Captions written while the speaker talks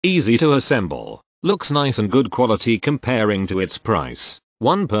Easy to assemble. Looks nice and good quality comparing to its price.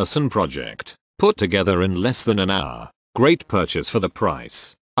 One person project. Put together in less than an hour. Great purchase for the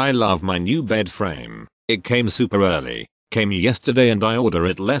price. I love my new bed frame. It came super early. Came yesterday and I order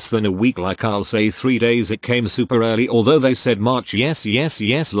it less than a week, like I'll say 3 days. It came super early, although they said March.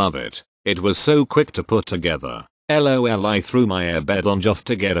 Yes, love it. It was so quick to put together. LOL, I threw my airbed on just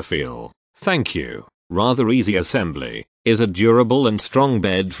to get a feel. Thank you. Rather easy assembly. Is a durable and strong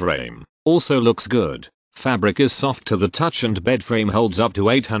bed frame. Also looks good. Fabric is soft to the touch and bed frame holds up to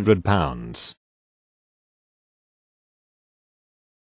 800 pounds.